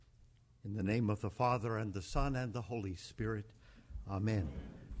In the name of the Father, and the Son, and the Holy Spirit. Amen.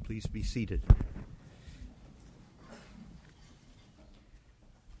 Please be seated.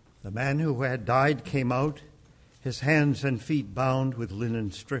 The man who had died came out, his hands and feet bound with linen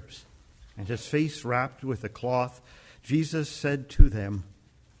strips, and his face wrapped with a cloth. Jesus said to them,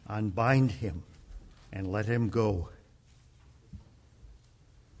 "Unbind him and let him go."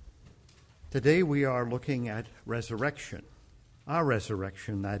 Today we are looking at resurrection. Our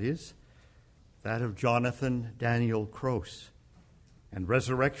resurrection, that is. That of Jonathan Daniel Croce. And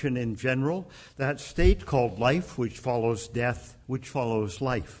resurrection in general, that state called life which follows death, which follows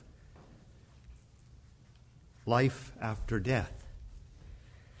life. Life after death.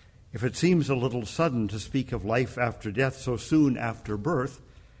 If it seems a little sudden to speak of life after death so soon after birth,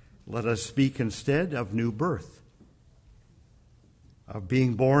 let us speak instead of new birth. Of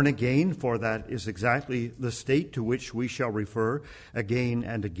being born again, for that is exactly the state to which we shall refer again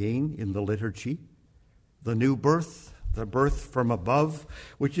and again in the liturgy. The new birth, the birth from above,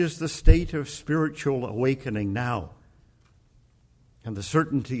 which is the state of spiritual awakening now, and the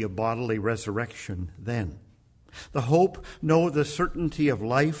certainty of bodily resurrection then. The hope, no, the certainty of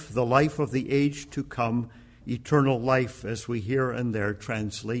life, the life of the age to come, eternal life, as we here and there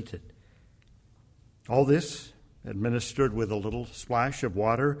translated. All this administered with a little splash of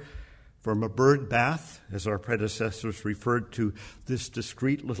water from a bird bath, as our predecessors referred to this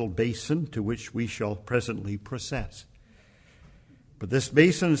discreet little basin to which we shall presently process. But this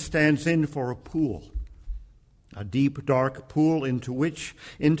basin stands in for a pool, a deep, dark pool into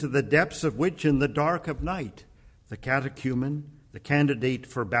the depths of which, in the dark of night, the catechumen, the candidate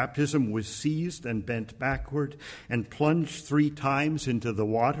for baptism, was seized and bent backward and plunged 3 times into the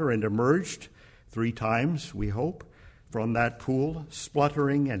water and emerged 3 times, we hope, from that pool,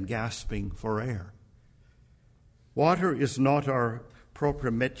 spluttering and gasping for air. Water is not our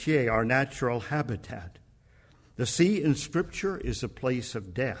propre métier, our natural habitat. The sea in Scripture is a place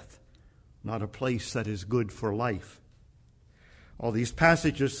of death, not a place that is good for life. All these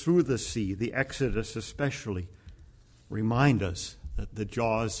passages through the sea, the Exodus especially, remind us that the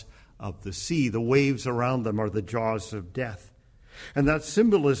jaws of the sea, the waves around them, are the jaws of death. And that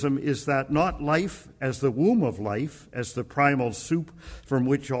symbolism is that not life as the womb of life, as the primal soup from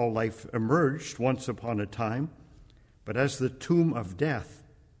which all life emerged once upon a time, but as the tomb of death,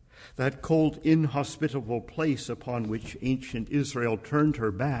 that cold, inhospitable place upon which ancient Israel turned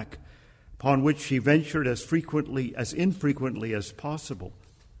her back, upon which she ventured as infrequently as possible.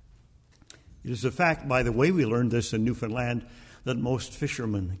 It is a fact, by the way, we learned this in Newfoundland, that most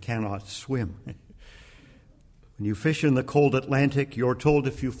fishermen cannot swim. When you fish in the cold Atlantic, you're told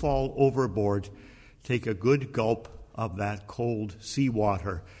if you fall overboard, take a good gulp of that cold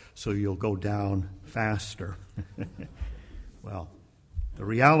seawater so you'll go down faster. Well, the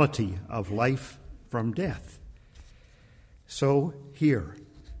reality of life from death. So here,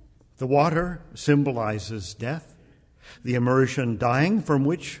 the water symbolizes death, the immersion dying from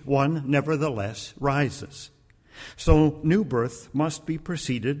which one nevertheless rises. So new birth must be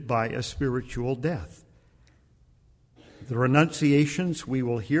preceded by a spiritual death. The renunciations we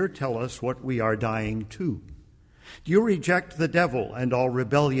will hear tell us what we are dying to. Do you reject the devil and all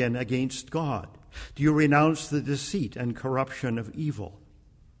rebellion against God? Do you renounce the deceit and corruption of evil?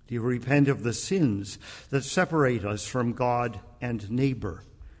 Do you repent of the sins that separate us from God and neighbor?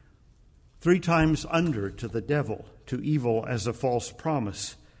 3 times under to the devil, to evil as a false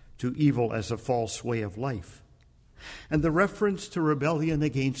promise, to evil as a false way of life. And the reference to rebellion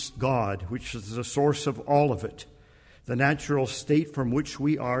against God, which is the source of all of it, the natural state from which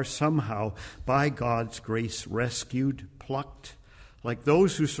we are somehow, by God's grace, rescued, plucked, like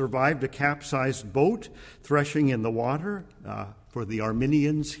those who survived a capsized boat threshing in the water, for the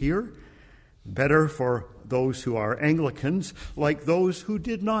Arminians here, better for those who are Anglicans, like those who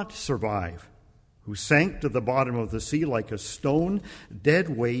did not survive, who sank to the bottom of the sea like a stone, dead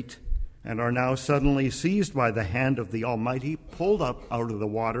weight, and are now suddenly seized by the hand of the Almighty, pulled up out of the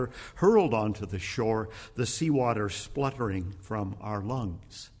water, hurled onto the shore, the seawater spluttering from our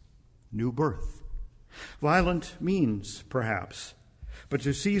lungs. New birth. Violent means, perhaps, but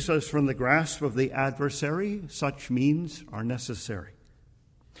to seize us from the grasp of the adversary, such means are necessary.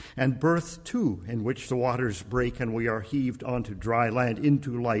 And birth, too, in which the waters break and we are heaved onto dry land,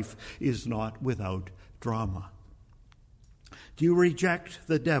 into life, is not without drama. Do you reject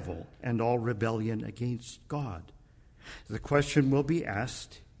the devil and all rebellion against God? The question will be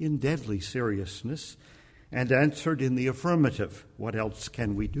asked in deadly seriousness and answered in the affirmative. What else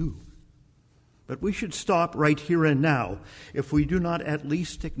can we do? But we should stop right here and now if we do not at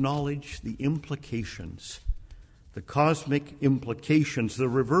least acknowledge the implications, the cosmic implications, the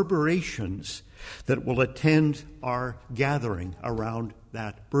reverberations that will attend our gathering around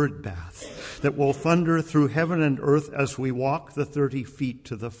that bird bath, that will thunder through heaven and earth as we walk the 30 feet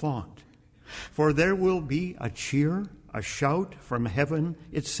to the font. For there will be a cheer, a shout from heaven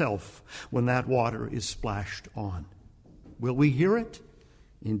itself when that water is splashed on. Will we hear it?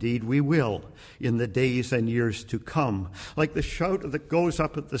 Indeed we will, in the days and years to come, like the shout that goes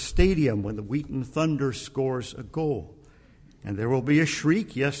up at the stadium when the Wheaton Thunder scores a goal. And there will be a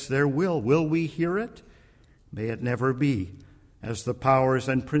shriek, yes, there will. Will we hear it? May it never be, as the powers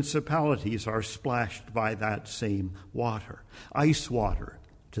and principalities are splashed by that same water, ice water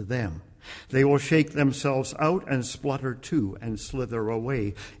to them. They will shake themselves out and splutter too and slither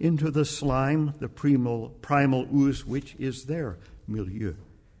away into the slime, the primal ooze, which is their milieu.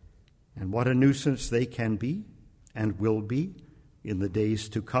 And what a nuisance they can be and will be in the days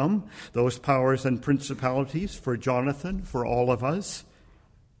to come, those powers and principalities for Jonathan, for all of us,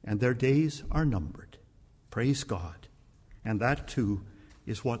 and their days are numbered. Praise God. And that too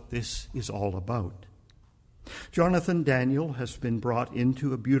is what this is all about. Jonathan Daniel has been brought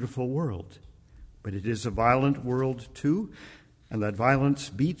into a beautiful world, but it is a violent world too, and that violence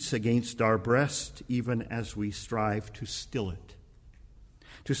beats against our breast even as we strive to still it.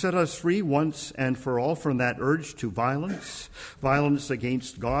 To set us free once and for all from that urge to violence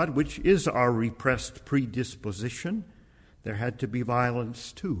against God, which is our repressed predisposition, there had to be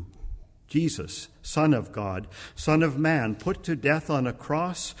violence too. Jesus, Son of God, Son of Man, put to death on a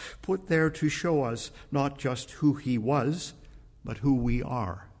cross, put there to show us not just who he was, but who we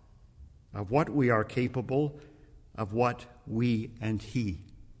are, of what we are capable, of what we and he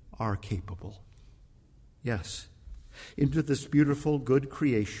are capable. Yes, into this beautiful, good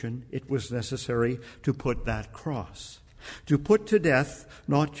creation, it was necessary to put that cross, to put to death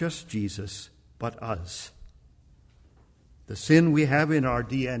not just Jesus, but us. The sin we have in our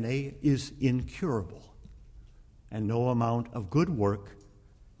DNA is incurable, and no amount of good work,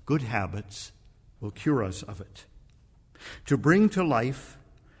 good habits, will cure us of it. To bring to life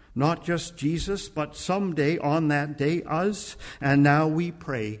not just Jesus, but someday on that day us, and now we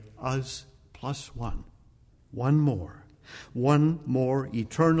pray us plus one more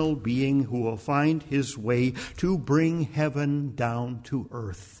eternal being who will find his way to bring heaven down to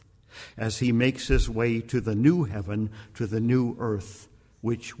earth, as he makes his way to the new heaven, to the new earth,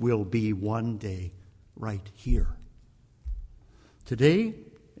 which will be one day right here. Today,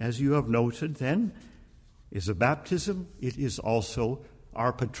 as you have noted then, is a baptism. It is also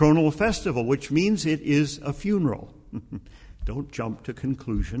our patronal festival, which means it is a funeral. Don't jump to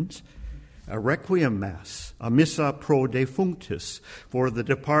conclusions. A requiem mass, a missa pro defunctis, for the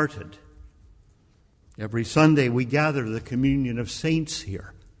departed. Every Sunday we gather the communion of saints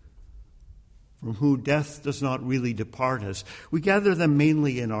here, from whom death does not really depart us. We gather them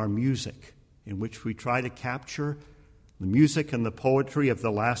mainly in our music, in which we try to capture the music and the poetry of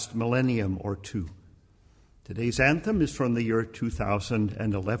the last millennium or two. Today's anthem is from the year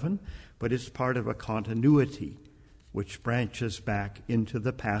 2011, but it's part of a continuity which branches back into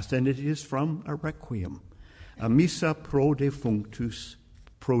the past, and it is from a requiem, a missa pro defunctis,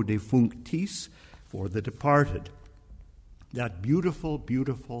 for the departed. That beautiful,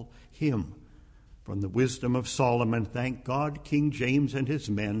 beautiful hymn from the wisdom of Solomon. Thank God King James and his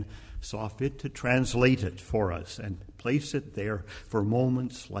men saw fit to translate it for us and place it there for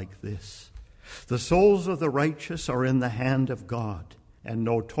moments like this. The souls of the righteous are in the hand of God, and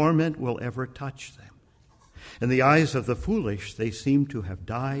no torment will ever touch them. In the eyes of the foolish, they seem to have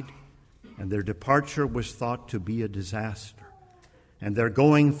died, and their departure was thought to be a disaster, and their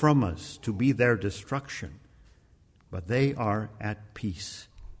going from us to be their destruction. But they are at peace.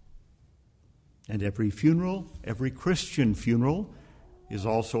 And every funeral, every Christian funeral, is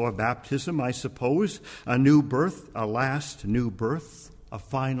also a baptism, I suppose, a new birth, a last new birth, a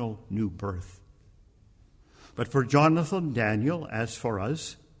final new birth. But for Jonathan Daniel, as for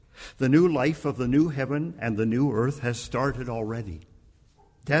us, the new life of the new heaven and the new earth has started already.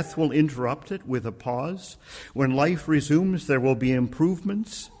 Death will interrupt it with a pause. When life resumes, there will be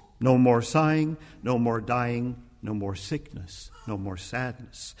improvements. No more sighing, no more dying, no more sickness, no more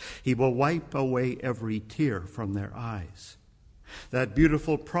sadness. He will wipe away every tear from their eyes. That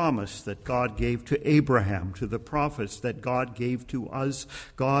beautiful promise that God gave to Abraham, to the prophets, that God gave to us,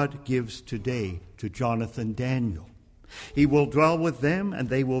 God gives today to Jonathan Daniel. He will dwell with them, and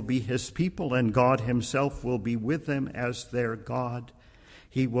they will be his people, and God himself will be with them as their God.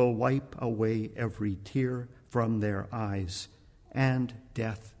 He will wipe away every tear from their eyes, and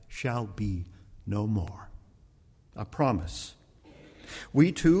death shall be no more. A promise.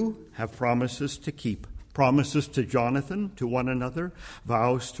 We too have promises to keep Promises to Jonathan, to one another,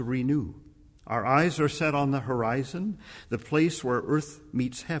 vows to renew. Our eyes are set on the horizon, the place where earth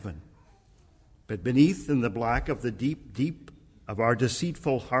meets heaven. But beneath, in the black of the deep, deep of our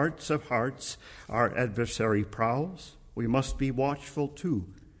deceitful hearts of hearts, our adversary prowls. We must be watchful too,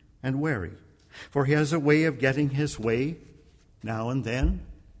 and wary, for he has a way of getting his way now and then,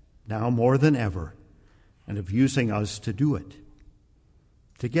 now more than ever, and of using us to do it.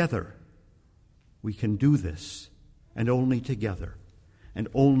 Together, we can do this, and only together, and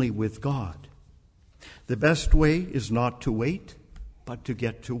only with God. The best way is not to wait, but to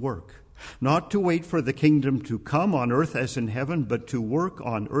get to work. Not to wait for the kingdom to come on earth as in heaven, but to work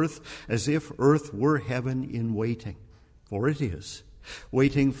on earth as if earth were heaven in waiting. For it is,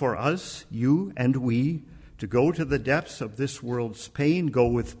 waiting for us, you and we, to go to the depths of this world's pain, go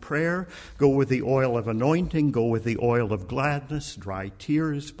with prayer, go with the oil of anointing, go with the oil of gladness, dry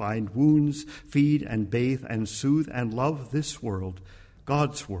tears, bind wounds, feed and bathe and soothe and love this world,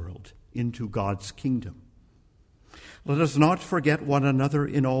 God's world, into God's kingdom. Let us not forget one another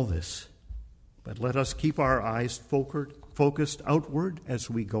in all this, but let us keep our eyes focused outward as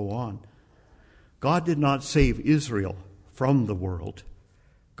we go on. God did not save Israel from the world.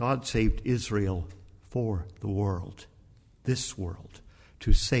 God saved Israel for the world, this world,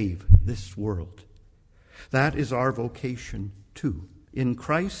 to save this world. That is our vocation too, in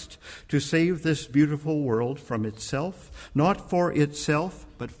Christ, to save this beautiful world from itself, not for itself,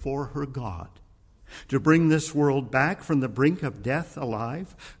 but for her God. To bring this world back from the brink of death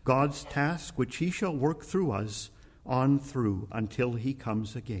alive, God's task which he shall work through us on through until he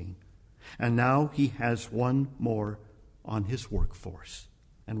comes again. And now he has one more on his workforce.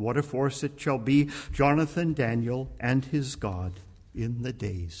 And what a force it shall be, Jonathan, Daniel, and his God in the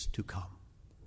days to come.